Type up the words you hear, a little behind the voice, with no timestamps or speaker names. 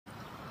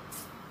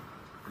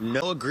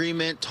No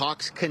agreement,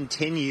 talks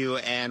continue,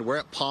 and we're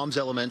at Palms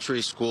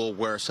Elementary School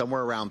where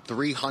somewhere around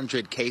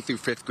 300 K through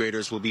 5th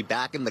graders will be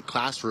back in the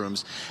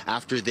classrooms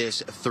after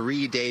this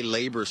 3-day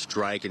labor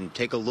strike. And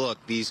take a look,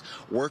 these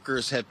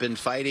workers have been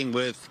fighting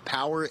with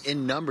power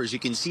in numbers. You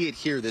can see it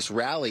here. This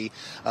rally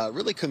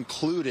really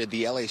concluded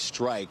the LA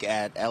strike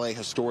at LA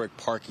Historic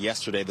Park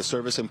yesterday. The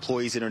Service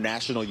Employees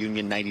International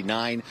Union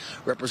 99,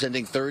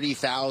 representing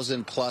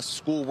 30,000 plus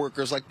school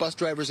workers like bus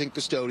drivers and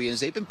custodians.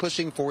 They've been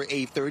pushing for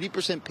a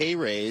 30% pay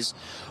raise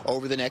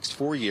over the next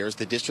 4 years.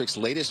 The district's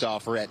latest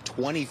offer at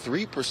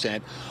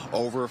 23%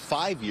 over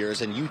 5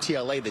 years. And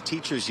UTLA, the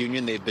teachers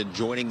union, they've been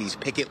joining these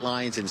picket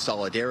lines in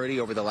solidarity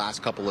over the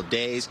last couple of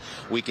days.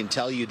 We can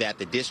tell you that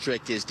the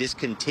district is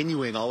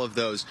discontinuing all of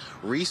those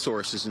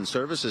resources and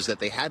services that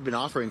they had been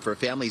offering for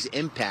families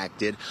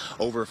impacted.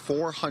 Over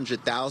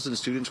 400,000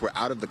 students were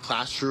out of the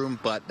classroom,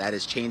 but that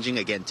is changing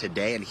again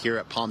today. And here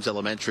at Palms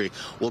Elementary,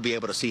 we'll be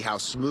able to see how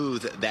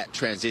smooth that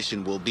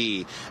transition will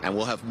be. And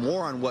we'll have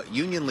more on what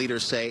union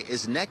leaders say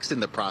is next in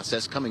the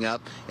process coming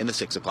up in the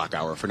 6 o'clock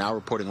hour. For now,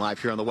 reporting live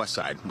here on the West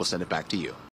Side, we'll send it back to you.